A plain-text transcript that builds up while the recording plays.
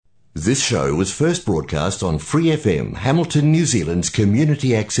This show was first broadcast on Free FM, Hamilton, New Zealand's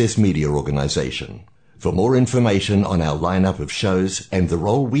community access media organisation. For more information on our lineup of shows and the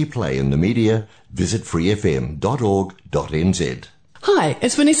role we play in the media, visit freefm.org.nz. Hi,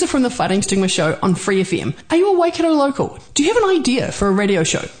 it's Vanessa from the Fighting Stigma Show on Free FM. Are you a Waikato local? Do you have an idea for a radio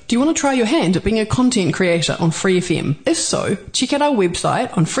show? Do you want to try your hand at being a content creator on Free FM? If so, check out our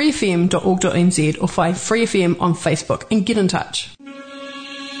website on freefm.org.nz or find Free FM on Facebook and get in touch.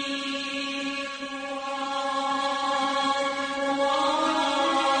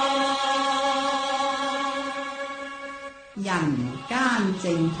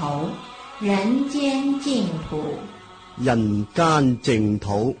人間淨土，人間淨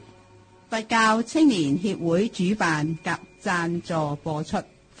土。佛教青年協會主辦及贊助播出。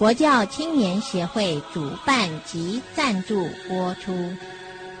佛教青年協會主辦及贊助播出。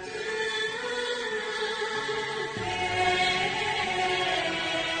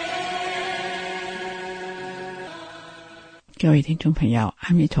各位听众朋友，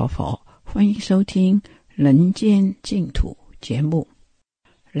阿弥陀佛，欢迎收听人间净土节目。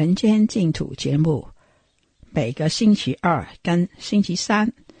人间净土节目每个星期二跟星期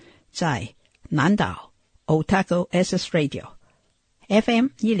三在南岛 Otago SS Radio FM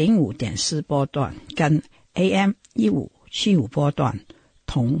 105.4波段跟 AM 1575波段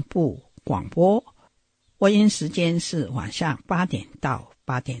同步广播，播音时间是晚上8点到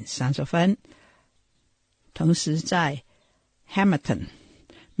8点30分。同时在 Hamilton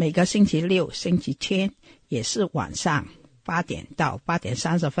每个星期六星期天也是晚上8点到8点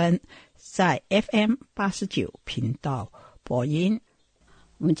30分，在 FM 89频道播音。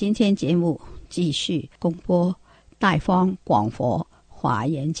我们今天节目继续公播大方广佛华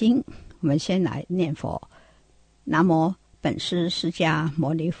严经。我们先来念佛：南无本师释迦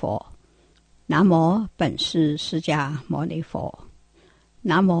牟尼佛，南无本师释迦牟尼佛，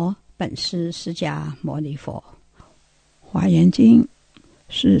南无本师释迦牟尼佛。华严经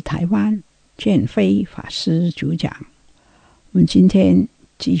是台湾建飞法师主讲。我们今天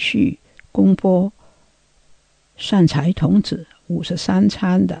继续公播善财童子53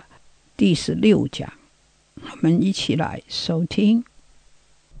参的第16讲，我们一起来收听。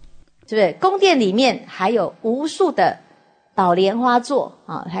是不是宫殿里面还有无数的宝莲花座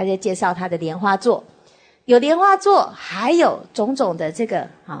啊？他在介绍他的莲花座，有莲花座，还有种种的这个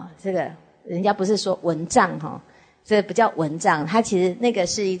啊，这个人家不是说蚊帐哈，这不叫蚊帐，它其实那个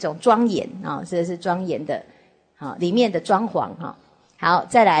是一种庄严啊，这是庄严的。好，里面的装潢哈，好，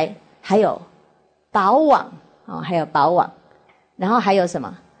再来还有宝网啊，还有宝网，然后还有什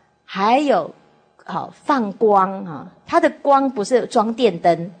么？还有好放光啊，它的光不是装电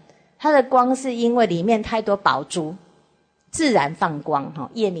灯，它的光是因为里面太多宝珠，自然放光哈，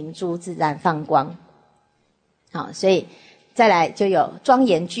夜明珠自然放光。好，所以再来就有庄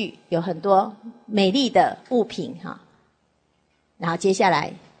严具，有很多美丽的物品哈，然后接下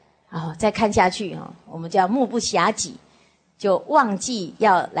来。再看下去我们叫目不暇给，就忘记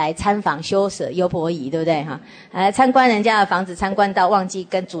要来参访修舍优婆夷，对不对参观人家的房子，参观到忘记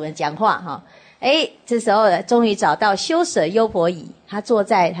跟主人讲话这时候终于找到修舍优婆夷，他坐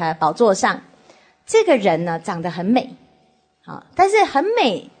在他的宝座上。这个人呢长得很美但是很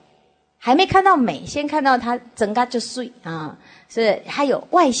美还没看到美，先看到他整个就水所以他有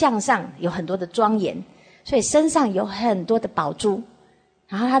外相上有很多的庄严，所以身上有很多的宝珠。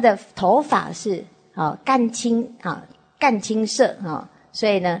然后他的头发是缙青缙青色所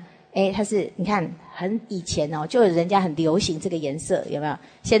以呢他是你看很以前就人家很流行这个颜色，有没有？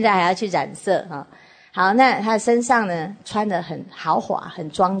现在还要去染色好，那他身上呢穿得很豪华很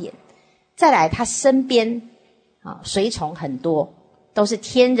庄严。再来他身边随从很多，都是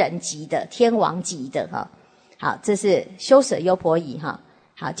天人级的天王级的好，这是修舍优婆夷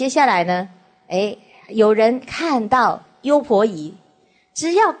好，接下来呢有人看到优婆夷，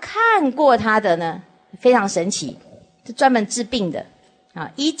只要看过他的呢，非常神奇，是专门治病的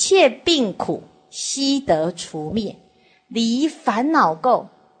一切病苦悉得除灭，离烦恼垢，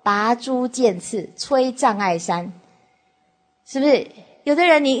拔诸剑刺，摧障碍山。是不是有的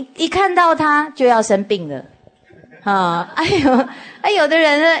人你一看到他就要生病了有的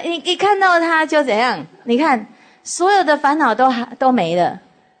人呢你一看到他就怎样？你看所有的烦恼都没了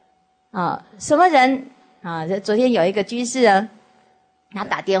什么人昨天有一个居士啊，他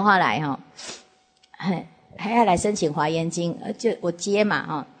打电话来还要来申请华严经，就我接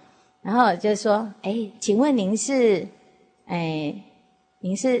嘛然后就说请问您是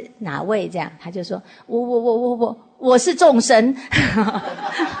哪位？这样他就说我是众生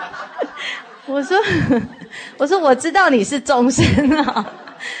我说我知道你是众生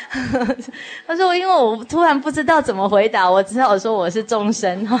他说因为我突然不知道怎么回答，我只好说我是众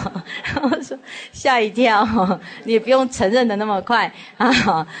生哈。然后说吓一跳，你也不用承认的那么快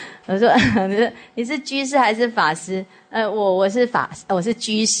啊。我说你是居士还是法师？我是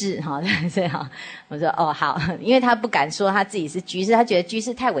居士哈，对哈。我说哦好，因为他不敢说他自己是居士，他觉得居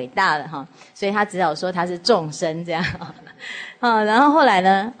士太伟大了哈，所以他只好说他是众生这样。然后后来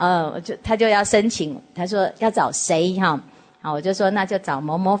呢，他就要申请，他说要找谁哈？我就说那就找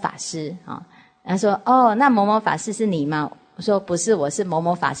某某法师啊。他说哦，那某某法师是你吗？我说不是，我是某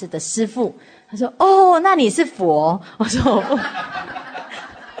某法师的师父。他说哦，那你是佛？我说我不。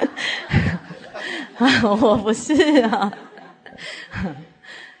我不是啊。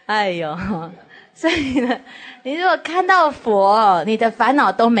哎呦，所以呢，你如果看到佛，你的烦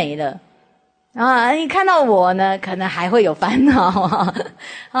恼都没了啊。你看到我呢，可能还会有烦恼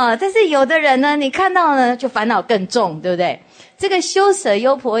啊。但是有的人呢，你看到呢，就烦恼更重，对不对？这个修舍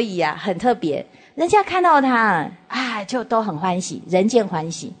优婆夷啊，很特别，人家看到他啊，就都很欢喜，人见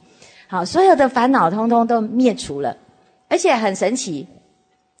欢喜。好，所有的烦恼通通都灭除了，而且很神奇，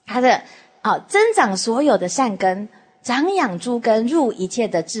他的增长所有的善根，长养诸根，入一切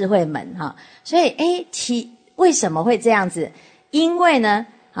的智慧门哈。所以为什么会这样子？因为呢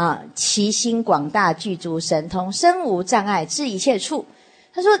其心广大，具诸神通，身无障碍，至一切处。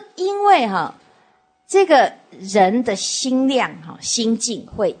他说因为这个人的心量心境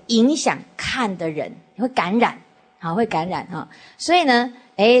会影响看的人，会感染会感染所以呢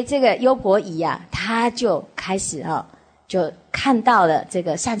这个优婆夷啊，他就开始就看到了这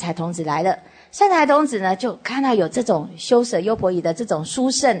个善财童子来了。善财童子呢，就看到有这种修舍优婆夷的这种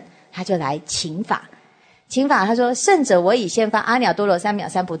殊胜，他就来请法。请法，他说：圣者，我已先发阿耨多罗三藐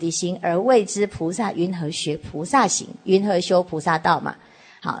三菩提心，而谓之菩萨云何学菩萨行，云何修菩萨道嘛。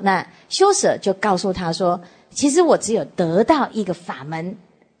好，那修舍就告诉他说，其实我只有得到一个法门，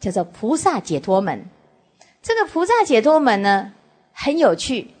叫做菩萨解脱门。这个菩萨解脱门呢，很有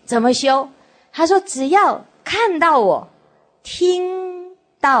趣，怎么修？他说只要看到我，听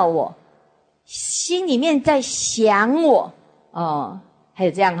到我，心里面在想我还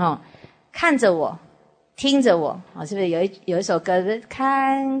有这样看着我，听着我是不是有一首歌是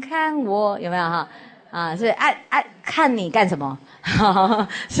看看我，有没有所以爱看你干什么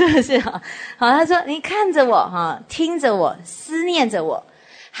是不是好，他说你看着我听着我，思念着我，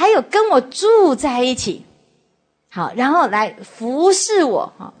还有跟我住在一起，好，然后来服侍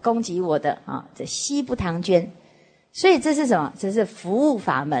我供给我的这悉不唐捐。所以这是什么？这是服务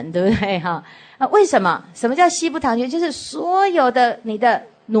法门，对不对为什么？什么叫悉不唐捐？就是所有的你的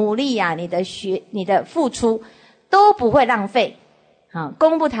努力啊，你的付出都不会浪费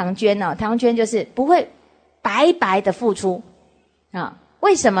功不唐捐唐捐就是不会白白的付出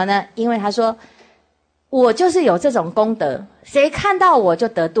为什么呢？因为他说我就是有这种功德，谁看到我就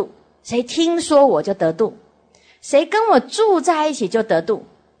得度，谁听说我就得度，谁跟我住在一起就得度，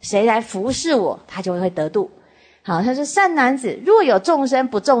谁来服侍我他就会得度。好，他说善男子，若有众生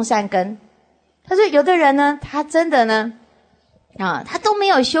不种善根，他说有的人呢，他真的呢他都没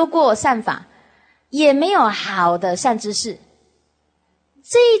有修过善法，也没有好的善知识，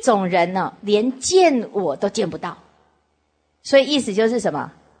这种人呢，连见我都见不到。所以意思就是什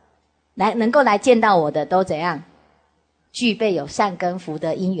么？能够来见到我的都怎样？具备有善根福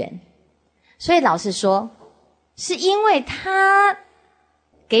德因缘。所以老实说，是因为他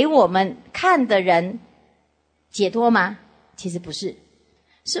给我们看的人解脱吗？其实不是，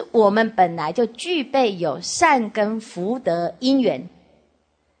是我们本来就具备有善根福德因缘。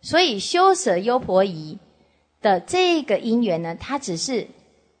所以修舍优婆夷的这个因缘呢，它只是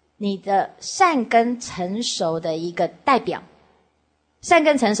你的善根成熟的一个代表。善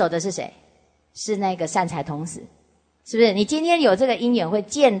根成熟的是谁？是那个善财童子，是不是？你今天有这个因缘会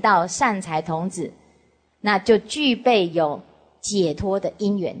见到善财童子，那就具备有解脱的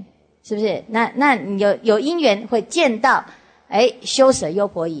因缘，是不是？那你有因缘会见到修舍优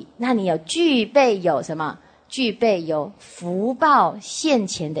婆夷，那你具备有什么？具备有福报现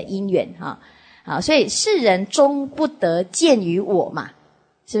前的因缘所以世人终不得见于我嘛，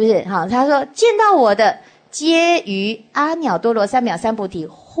是不是？他说见到我的皆于阿耨多罗三藐三菩提，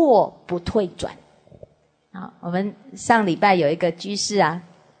或不退转。好，我们上礼拜有一个居士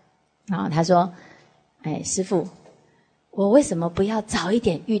他说师父，我为什么不要早一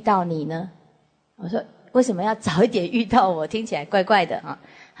点遇到你呢？我说为什么要早一点遇到我？听起来怪怪的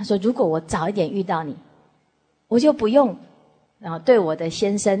他说如果我早一点遇到你，我就不用对我的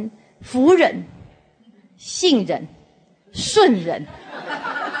先生服忍、信忍、顺忍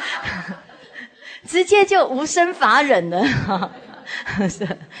直接就无生法忍了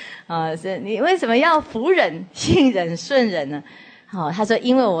是你为什么要服忍、信忍、顺忍呢？他说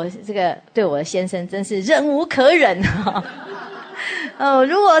因为我这个对我的先生真是忍无可忍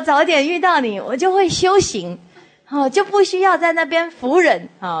如果早点遇到你，我就会修行就不需要在那边服忍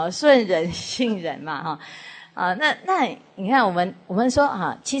顺忍信忍嘛那你看我们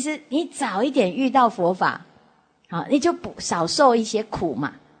说其实你早一点遇到佛法你就少受一些苦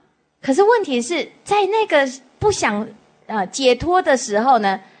嘛。可是问題是在那个不想解脱的时候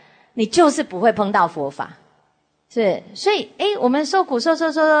呢，你就是不会碰到佛法，是。所以我们受苦受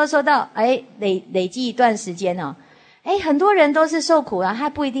到累积一段时间很多人都是受苦他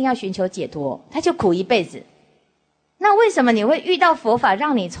不一定要寻求解脱，他就苦一辈子。那为什么你会遇到佛法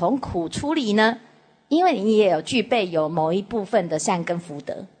让你从苦出离呢？因为你也具备某一部分的善根福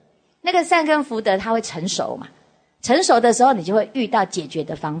德，那个善根福德它会成熟嘛，成熟的时候你就会遇到解决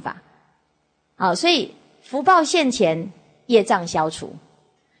的方法。所以福报现前，业障消除。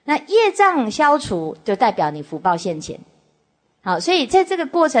那业障消除就代表你福报现前。所以在这个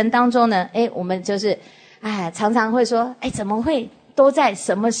过程当中呢，我们就是常常会说怎么会都在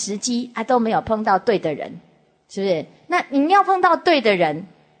什么时机都没有碰到对的人，是不是？那你要碰到对的人，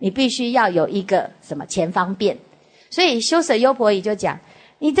你必须要有一个什么前方便。所以修舍优婆夷就讲，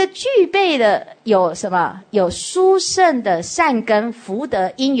你的具备了有什么？有殊胜的善根福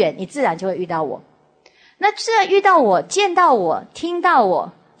德因缘，你自然就会遇到我。那自然遇到我，见到我，听到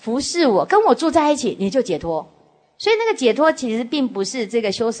我，服侍我，跟我住在一起，你就解脱。所以那个解脱其实并不是这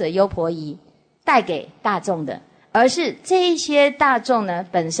个修舍优婆夷带给大众的，而是这一些大众呢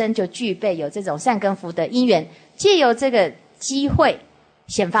本身就具备有这种善根福德因缘，借由这个机会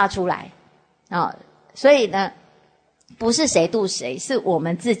显发出来所以呢不是谁度谁，是我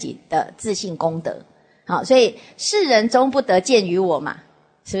们自己的自信功德所以世人终不得见于我嘛，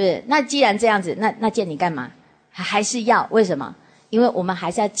是不是？那既然这样子，那见你干嘛？还是要，为什么？因为我们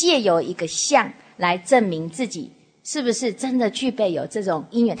还是要借由一个相来证明自己是不是真的具备有这种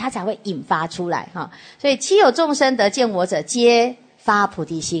因缘，它才会引发出来所以其有众生得见我者，皆发菩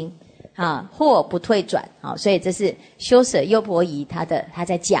提心或不退转所以这是修舍优婆夷他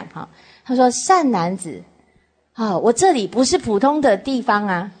在讲他说善男子我这里不是普通的地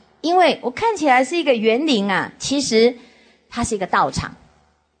方因为我看起来是一个园林其实它是一个道场，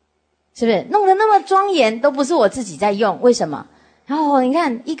是不是？弄得那么庄严，都不是我自己在用，为什么？你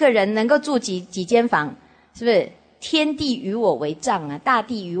看一个人能够住几间房，是不是？天地与我为帐大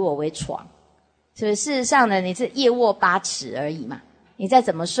地与我为床，是不是？事实上呢，你是夜卧8尺而已嘛，你再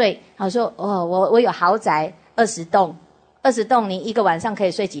怎么睡？说我有豪宅20栋，20栋你一个晚上可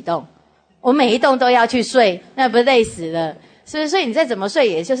以睡几栋？我每一栋都要去睡，那不是累死了？是不是？所以你再怎么睡，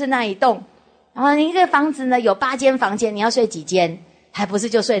也就是那一栋。然后你一个房子呢有8间房间，你要睡几间？还不是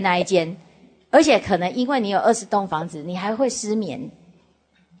就睡那一间？而且可能因为你有20栋房子，你还会失眠，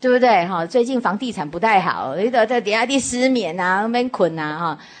对不对？最近房地产不太好，在底下地失眠那边困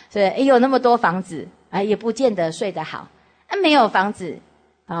所以有那么多房子也不见得睡得好。没有房子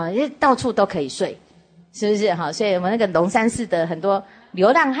到处都可以睡，是不是？所以我们那个龙山寺的很多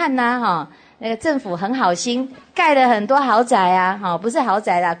流浪汉那个政府很好心盖了很多豪宅不是豪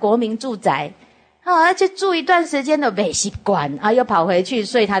宅啦，国民住宅他去住一段时间都没习惯又跑回去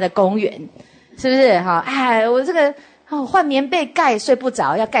睡他的公园，是不是？我这个换棉被盖睡不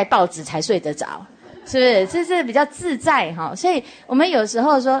着，要盖报纸才睡得着，是不是？这是比较自在所以我们有时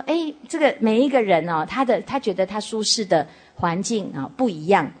候说这个每一个人他觉得他舒适的环境不一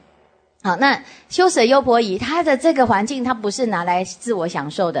样。那修舍优婆夷他的这个环境他不是拿来自我享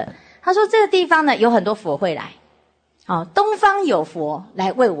受的，他说这个地方呢有很多佛会来东方有佛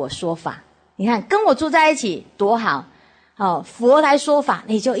来为我说法，你看跟我住在一起多好佛来说法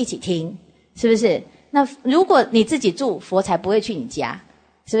你就一起听，是不是？那如果你自己住，佛才不会去你家，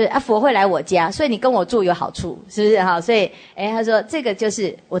是不是佛会来我家，所以你跟我住有好处，是不是所以他说这个就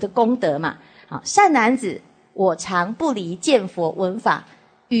是我的功德嘛善男子，我常不离见佛闻法，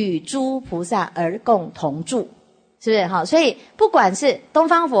与诸菩萨而共同住，是不是所以不管是东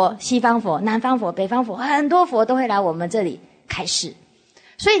方佛、西方佛、南方佛、北方佛，很多佛都会来我们这里开示，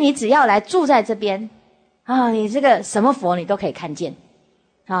所以你只要来住在这边你这个什么佛你都可以看见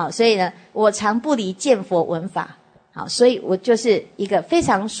所以呢我常不离见佛闻法所以我就是一个非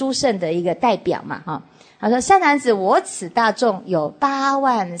常殊胜的一个代表嘛他说善男子，我此大众有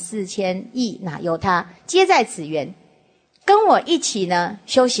84000亿那由他，皆在此缘，跟我一起呢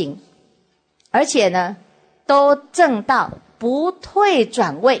修行，而且呢都证到不退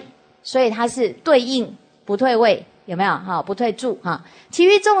转位，所以它是对应不退位，有没有不退住其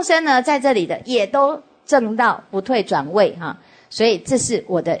余众生呢在这里的也都证到不退转位所以这是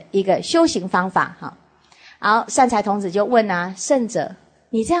我的一个修行方法好，善财童子就问圣者，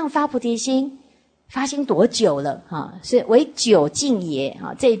你这样发菩提心发心多久了是为久尽也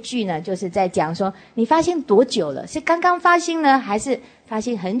这一句呢就是在讲说你发心多久了，是刚刚发心呢还是发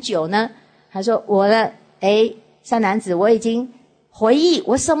心很久呢？他说我的善男子，我已经回忆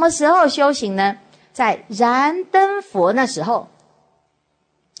我什么时候修行呢？在燃灯佛那时候，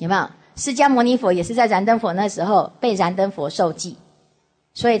有没有？释迦牟尼佛也是在燃灯佛那时候被燃灯佛受记，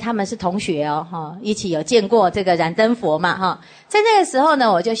所以他们是同学一起有见过这个燃灯佛嘛在那个时候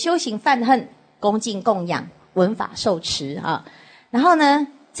呢，我就修行犯恨，恭敬供养，闻法受持然后呢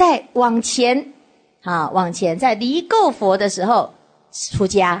再往前在离垢佛的时候出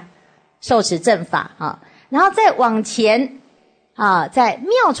家受持正法然后再往前在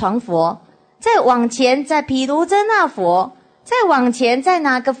妙床佛，再往前在毗卢遮那佛，再往前在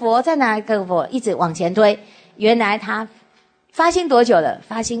哪个佛，在哪个佛，一直往前推。原来他发心多久了？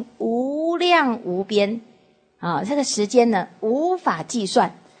发心无量无边这个时间呢无法计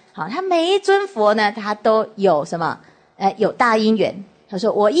算他每一尊佛呢他都有什么有大因缘。他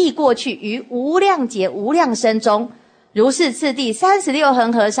说我亦过去于无量劫无量生中，如是次第36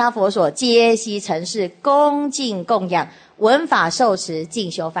恒河沙佛所，皆悉成事，恭敬供养，闻法受持，进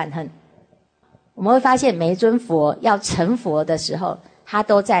修犯恨。我们会发现每一尊佛要成佛的时候，他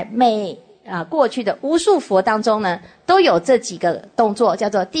都在过去的无数佛当中呢都有这几个动作，叫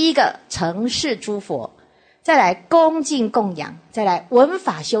做第一个成事诸佛，再来恭敬供养，再来闻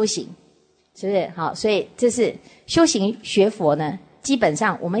法修行，是不是好？所以这是修行学佛呢，基本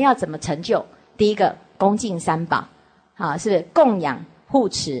上我们要怎么成就？第一个恭敬三宝是不是供养护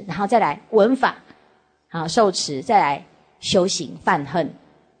持，然后再来闻法受持，再来修行犯恨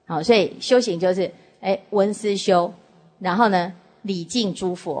所以修行就是闻思修，然后呢礼敬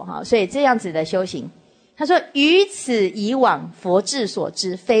诸佛所以这样子的修行。他说于此以往佛智所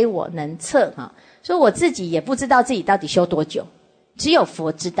知，非我能测所以我自己也不知道自己到底修多久，只有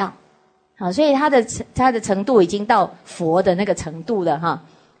佛知道所以他的程度已经到佛的那个程度了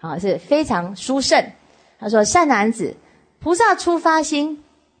是非常殊胜。他说善男子，菩萨初发心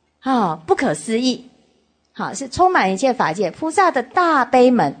不可思议是充满一切法界。菩萨的大悲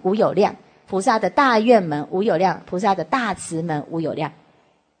门无有量，菩萨的大愿门无有量，菩萨的大慈门无有量。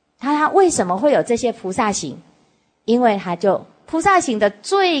他为什么会有这些菩萨行？因为菩萨行的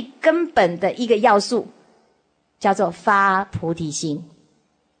最根本的一个要素叫做发菩提心，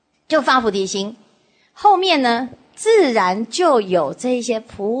就发菩提心后面呢自然就有这些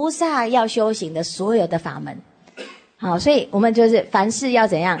菩萨要修行的所有的法门所以我们就是凡事要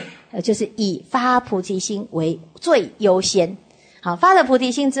怎样就是以发菩提心为最优先发了菩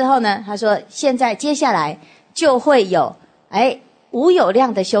提心之后呢，他说现在接下来就会有无有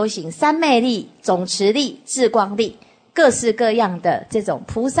量的修行，三昧力、总持力、智光力，各式各样的这种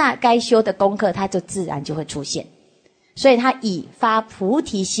菩萨该修的功课，它就自然就会出现。所以他以发菩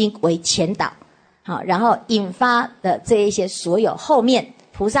提心为前导然后引发的这一些所有后面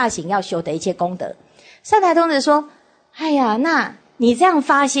菩萨行要修的一切功德。善财童子说哎呀，那你这样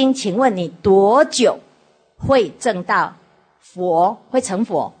发心，请问你多久会证到佛，会成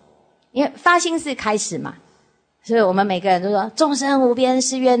佛？因为发心是开始嘛，所以我们每个人都说众生无边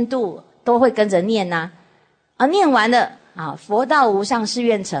誓愿度，都会跟着念念完了佛道无上誓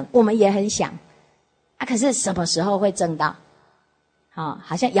愿成，我们也很想可是什么时候会证到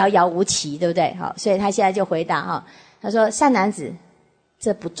好像遥遥无期，对不对所以他现在就回答他说善男子，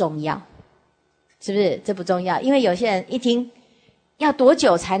这不重要，是不是？这不重要，因为有些人一听要多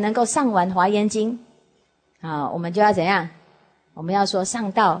久才能够上完华严经我们就要怎样？我们要说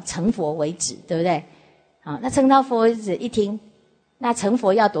上到成佛为止，对不对那成到佛为止，一听那成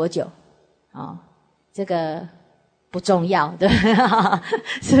佛要多久这个不重要，对不对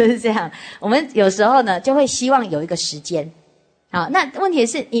是不是这样？我们有时候呢就会希望有一个时间那问题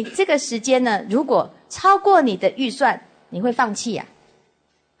是你这个时间呢如果超过你的预算，你会放弃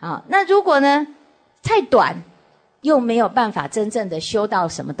那如果呢太短，又没有办法真正的修到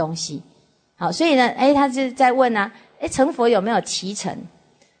什么东西所以呢他就在问成佛有没有期程？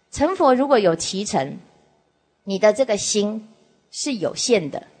成佛如果有期程，你的这个心是有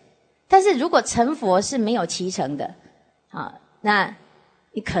限的，但是如果成佛是没有期程的那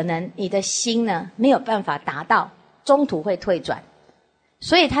你可能你的心呢没有办法达到，中途会退转。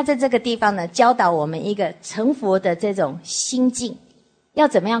所以他在这个地方呢教导我们一个成佛的这种心境要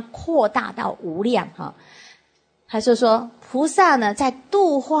怎么样扩大到无量他说菩萨呢在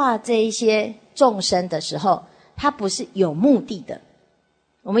度化这一些众生的时候，他不是有目的的。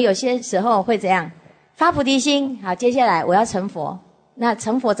我们有些时候会怎样？发菩提心，好，接下来我要成佛。那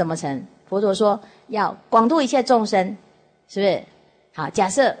成佛怎么成？佛陀说要广度一切众生，是不是？好，假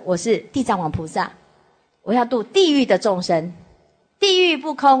设我是地藏王菩萨，我要度地狱的众生。地狱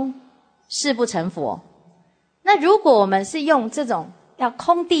不空，誓不成佛。那如果我们是用这种要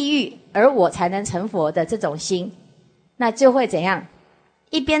空地狱而我才能成佛的这种心，那就会怎样？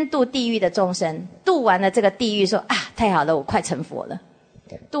一边度地狱的众生，度完了这个地狱说啊，太好了，我快成佛了。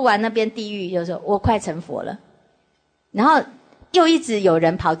度完那边地狱就说我快成佛了。然后又一直有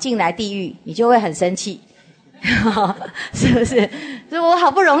人跑进来地狱，你就会很生气。是不是？所以我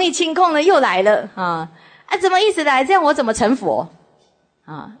好不容易清空了又来了怎么一直来？这样我怎么成佛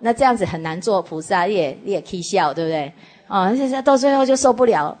那这样子很难做菩萨，你也起笑，对不对到最后就受不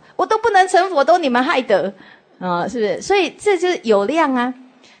了，我都不能成佛，都你们害得是不是？所以这就是有量啊。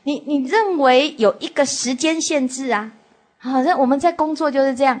你认为有一个时间限制啊？好像我们在工作就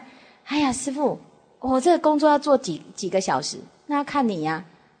是这样。哎呀，师父，我这个工作要做几个小时，那要看你呀，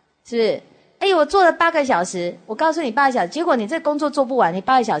是不是？我做了8个小时，我告诉你8个小时，结果你这工作做不完，你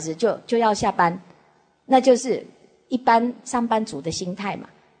8个小时就要下班，那就是一般上班族的心态嘛。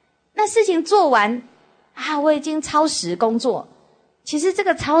那事情做完我已经超时工作，其实这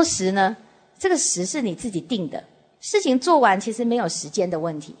个超时呢，这个时是你自己定的，事情做完其实没有时间的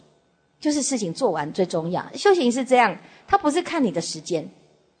问题，就是事情做完最重要。修行是这样，它不是看你的时间，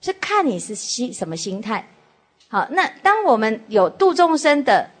是看你是什么心态。好，那当我们有度众生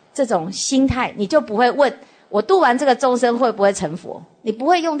的这种心态，你就不会问我度完这个众生会不会成佛，你不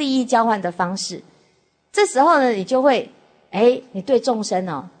会用利益交换的方式。这时候呢，你就会你对众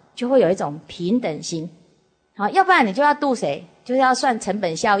生就会有一种平等心。好，要不然你就要度谁？就是要算成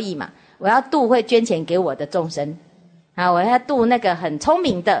本效益嘛。我要度会捐钱给我的众生我要度那个很聪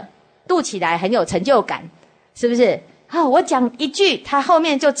明的，度起来很有成就感，是不是？我讲一句他后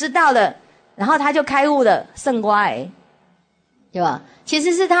面就知道了，然后他就开悟了，圣瓜对吧？其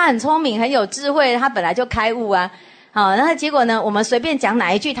实是他很聪明很有智慧，他本来就开悟啊。好，然后结果呢，我们随便讲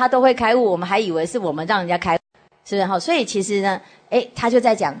哪一句他都会开悟，我们还以为是我们让人家开悟，是不是？好，所以其实呢他就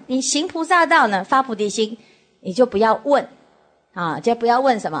在讲你行菩萨道呢，发菩提心，你就不要问就不要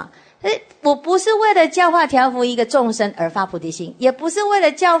问什么我不是为了教化调伏一个众生而发菩提心，也不是为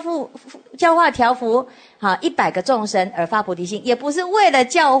了教化调伏100个众生而发菩提心，也不是为了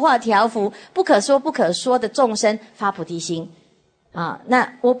教化调伏不可说不可说的众生发菩提心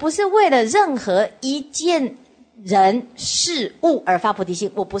那我不是为了任何一件人事物而发菩提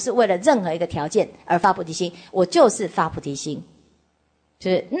心，我不是为了任何一个条件而发菩提心，我就是发菩提心。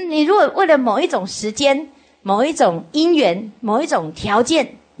就是你如果为了某一种时间、某一种因缘、某一种条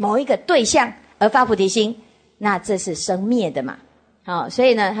件、某一个对象而发菩提心，那这是生灭的嘛。所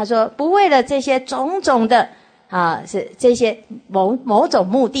以呢他说不为了这些种种的是这些某种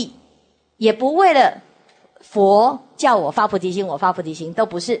目的，也不为了佛叫我发菩提心，我发菩提心都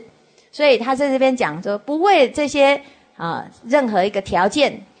不是。所以他在这边讲说不为这些任何一个条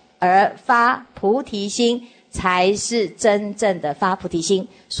件而发菩提心，才是真正的发菩提心。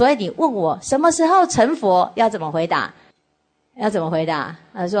所以你问我什么时候成佛，要怎么回答？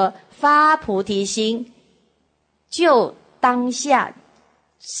他说发菩提心就当下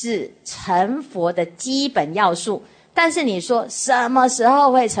是成佛的基本要素。但是你说什么时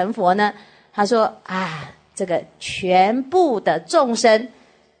候会成佛呢？他说这个全部的众生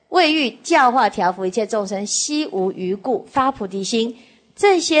为欲教化调伏一切众生，悉无余故发菩提心，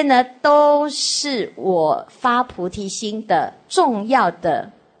这些呢都是我发菩提心的重要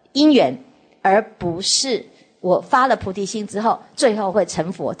的因缘，而不是我发了菩提心之后最后会成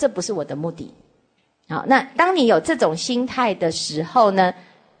佛，这不是我的目的。好，那当你有这种心态的时候呢，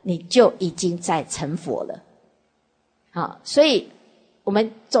你就已经在成佛了。好，所以我们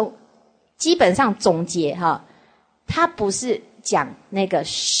基本上总结它不是讲那个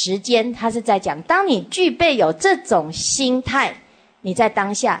时间，它是在讲当你具备有这种心态，你在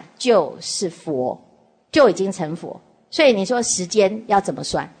当下就是佛，就已经成佛。所以你说时间要怎么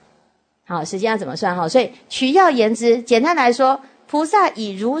算？好，时间要怎么算？所以取要言之，简单来说，菩萨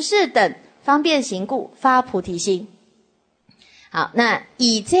以如是等方便行故发菩提心。好，那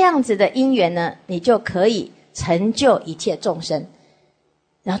以这样子的因缘呢，你就可以成就一切众生。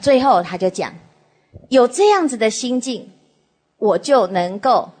然后最后他就讲，有这样子的心境，我就能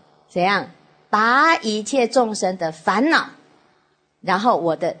够怎样拔一切众生的烦恼，然后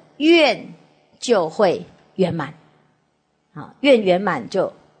我的愿就会圆满。好，愿圆满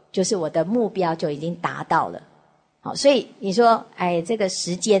就是我的目标就已经达到了。好，所以你说这个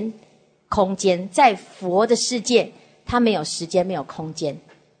时间空间在佛的世界它没有时间没有空间。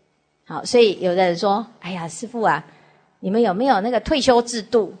好，所以有的人说师父你们有没有那个退休制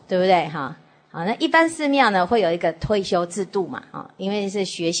度，对不对好，那一般寺庙呢会有一个退休制度嘛因为是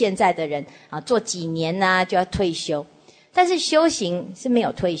学现在的人做几年就要退休，但是修行是没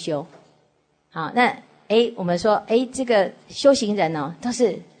有退休。好，那我们说这个修行人都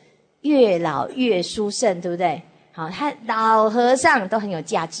是越老越殊胜，对不对？好，他老和尚都很有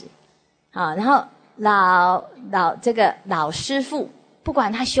价值。好，然后这个老师傅，不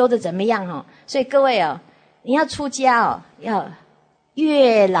管他修的怎么样哦，所以各位哦，你要出家哦，要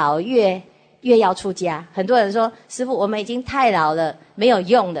越老越要出家。很多人说，师父，我们已经太老了，没有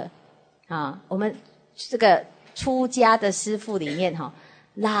用了啊。我们这个出家的师父里面哈，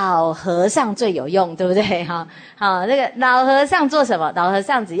老和尚最有用，对不对？哈，好，那个老和尚做什么？老和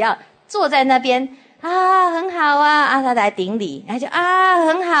尚只要坐在那边啊，很好啊，啊，他来顶礼，他就啊，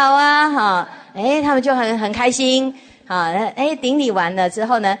很好啊，哈，他们就很开心，啊，顶礼完了之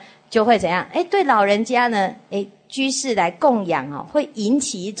后呢，就会怎样？对老人家呢，居士来供养哦，会引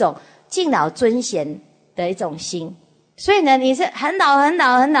起一种敬老尊贤的一种心。所以呢，你是很老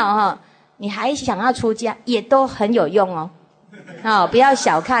哈，你还想要出家，也都很有用哦。不要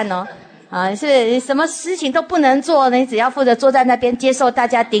小看哦，是什么事情都不能做，你只要负责坐在那边接受大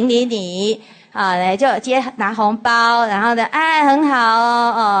家顶礼你啊，就拿红包，然后呢，很好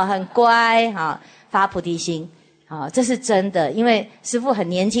哦，很乖发菩提心这是真的，因为师父很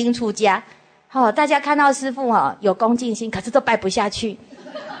年轻出家。大家看到师父有恭敬心，可是都拜不下去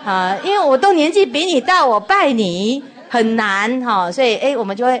因为我都年纪比你大，我拜你很难所以我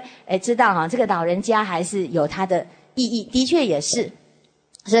们就会知道这个老人家还是有他的意义，的确也是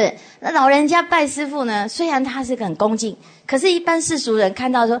那老人家拜师父呢，虽然他是个很恭敬，可是一般世俗人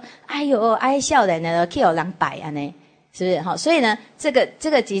看到说，哎呦，笑人呢，可以有人拜呢，是不是所以呢，这个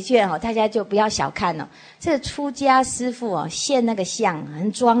的确大家就不要小看这个出家师父现那个相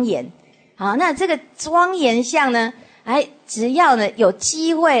很庄严。好，那这个庄严相呢，只要呢有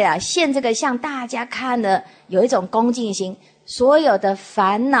机会现这个相，大家看了有一种恭敬心，所有的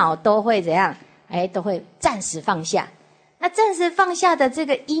烦恼都会怎样？都会暂时放下。那暂时放下的这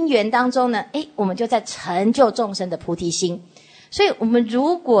个因缘当中呢，我们就在成就众生的菩提心。所以我们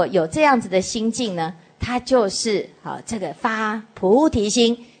如果有这样子的心境呢，它就是这个发菩提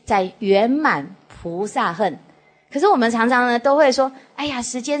心，在圆满菩萨恨。可是我们常常呢都会说，哎呀，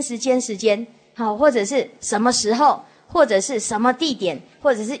时间，或者是什么时候，或者是什么地点，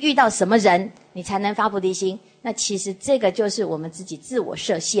或者是遇到什么人，你才能发菩提心。那其实这个就是我们自己自我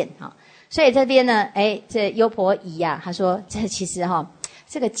设限所以这边呢，这优婆夷他说，这其实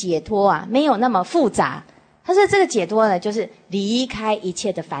这个解脱没有那么复杂。他说这个解脱呢，就是离开一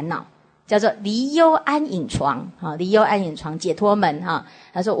切的烦恼，叫做离忧安隐床离忧安隐床解脱门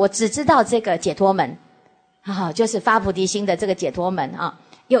他说我只知道这个解脱门就是发菩提心的这个解脱门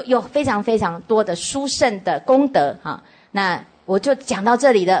有非常非常多的殊胜的功德那我就讲到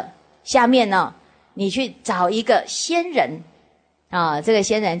这里了。下面呢，你去找一个仙人这个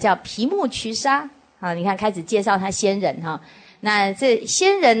仙人叫毗目瞿沙你看开始介绍他仙人那这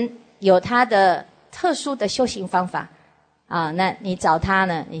仙人有他的特殊的修行方法那你找他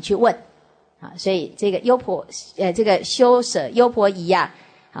呢，你去问所以这个这个修舍优婆夷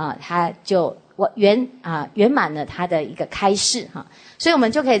他就圆满了他的一个开示所以我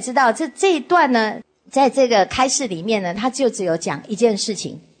们就可以知道这一段呢，在这个开示里面呢，他就只有讲一件事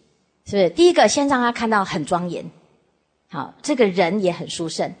情，是不是？第一个先让他看到很庄严，好，这个人也很殊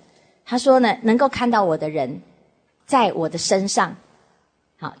胜。他说呢，能够看到我的人，在我的身上，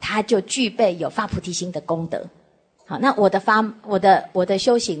好，他就具备有发菩提心的功德。好，那我的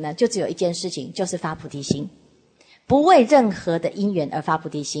修行呢，就只有一件事情，就是发菩提心，不为任何的因缘而发菩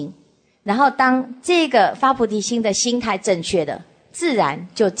提心。然后当这个发菩提心的心态正确的，自然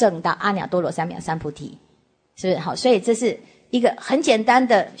就证到阿耨多罗三藐三菩提，是不是？好，所以这是一个很简单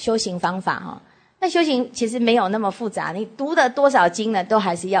的修行方法那修行其实没有那么复杂，你读了多少经呢，都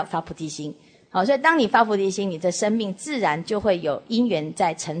还是要发菩提心。好，所以当你发菩提心，你的生命自然就会有因缘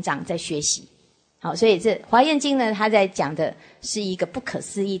在成长，在学习。好，所以这华严经呢，它在讲的是一个不可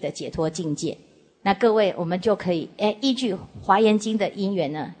思议的解脱境界。那各位，我们就可以依据华严经的因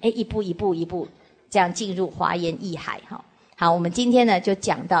缘呢，一步这样进入华严意海好，我们今天呢就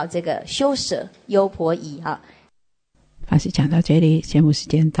讲到这个修舍优婆夷法师讲到这里，节目时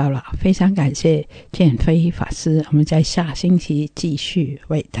间到了，非常感谢建飞法师，我们在下星期继续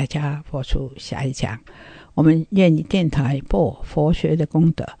为大家播出下一讲。我们愿以电台播佛学的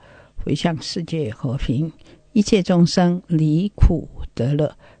功德，回向世界和平，一切众生离苦得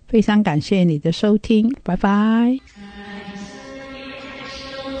乐。非常感谢你的收听，拜拜。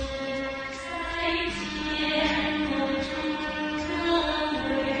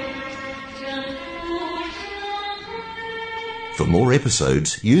For more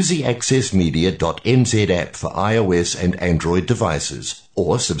episodes, use the accessmedia.nz app for iOS and Android devices,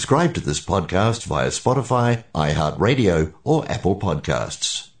 or subscribe to this podcast via Spotify, iHeartRadio, or Apple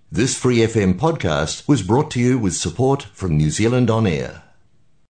Podcasts. This Free FM podcast was brought to you with support from New Zealand On Air.